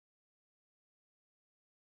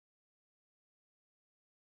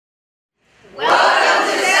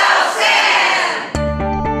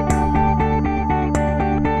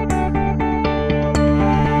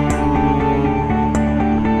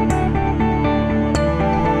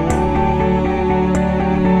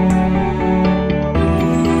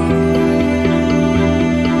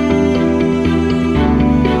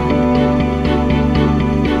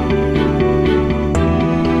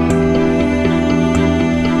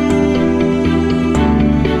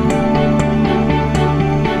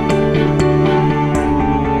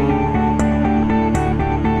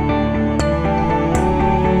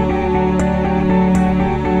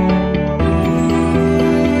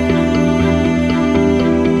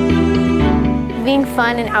being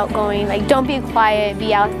fun and outgoing. Like, don't be quiet,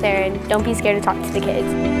 be out there, and don't be scared to talk to the kids.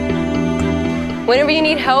 Whenever you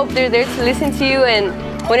need help, they're there to listen to you, and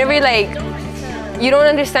whenever you don't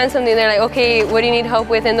understand something, they're like, okay, what do you need help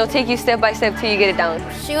with? And they'll take you step by step till you get it down.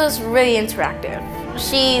 She was really interactive.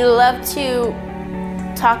 She loved to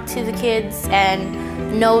talk to the kids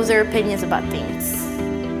and know their opinions about things.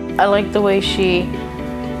 I like the way she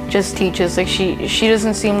just teaches. Like she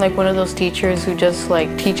doesn't seem like one of those teachers who just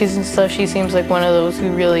like teaches and stuff. She seems like one of those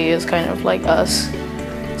who really is kind of like us.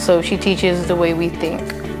 So she teaches the way we think.